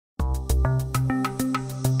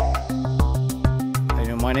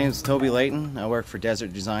my name is Toby Layton. I work for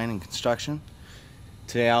Desert Design and Construction.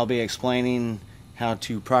 Today I'll be explaining how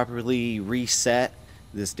to properly reset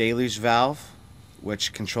this deluge valve,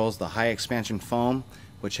 which controls the high expansion foam,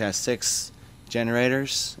 which has 6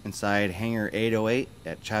 generators inside Hangar 808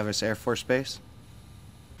 at Chavez Air Force Base.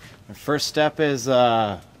 The first step is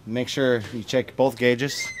make sure you check both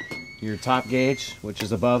gauges. Your top gauge, which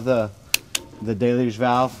is above the deluge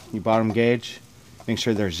valve, your bottom gauge, make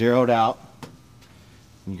sure they're zeroed out.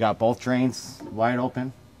 You got both drains wide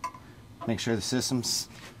open. Make sure the system's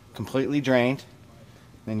completely drained.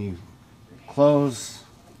 Then you close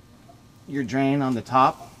your drain on the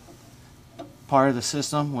top part of the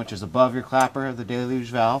system, which is above your clapper of the deluge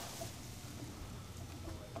valve.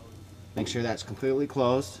 Make sure that's completely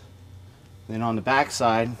closed. Then on the back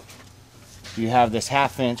side, you have this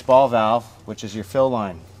 1/2-inch ball valve, which is your fill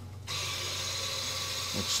line,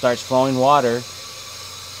 which starts flowing water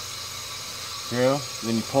through.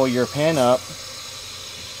 Then you pull your pin up,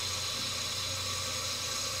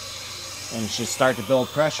 and it should start to build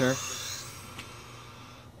pressure.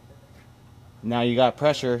 Now you got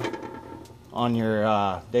pressure on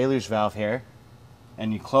your deluge valve here,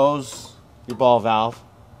 and you close your ball valve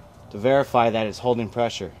to verify that it's holding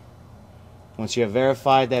pressure. Once you have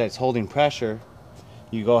verified that it's holding pressure,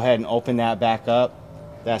 you go ahead and open that back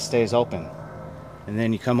up. That stays open. And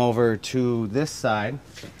then you come over to this side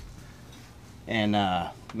and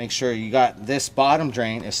make sure you got this bottom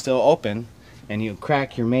drain is still open, and you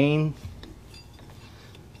crack your main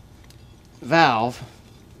valve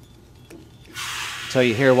until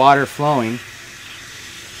you hear water flowing.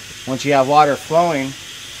 Once you have water flowing,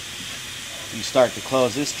 you start to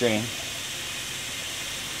close this drain.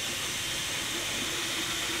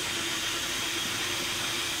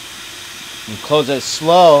 And close it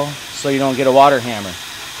slow so you don't get a water hammer.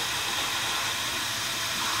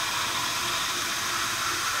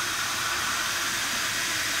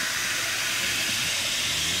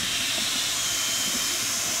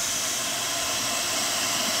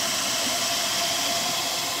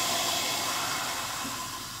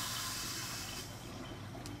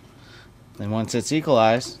 Then once it's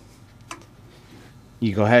equalized,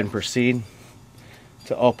 you go ahead and proceed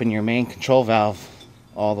to open your main control valve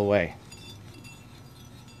all the way.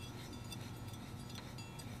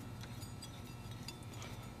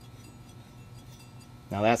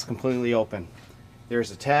 Now that's completely open. There's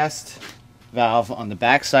a test valve on the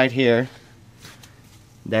back side here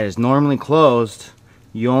that is normally closed.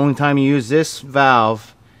 The only time you use this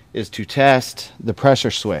valve is to test the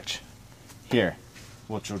pressure switch here,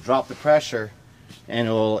 which will drop the pressure and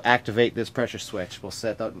it will activate this pressure switch,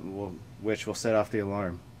 which will set off the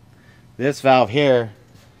alarm. This valve here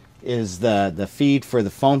is the feed for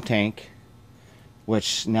the foam tank,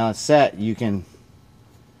 which now it's set. You can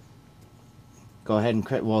go ahead and,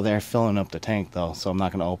 well, they're filling up the tank though, so I'm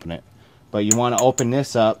not going to open it. But you want to open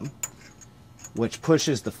this up, which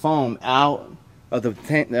pushes the foam out of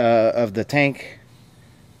the tank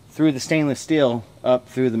through the stainless steel up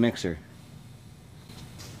through the mixer.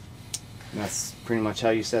 And that's pretty much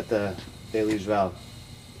how you set the deluge valve.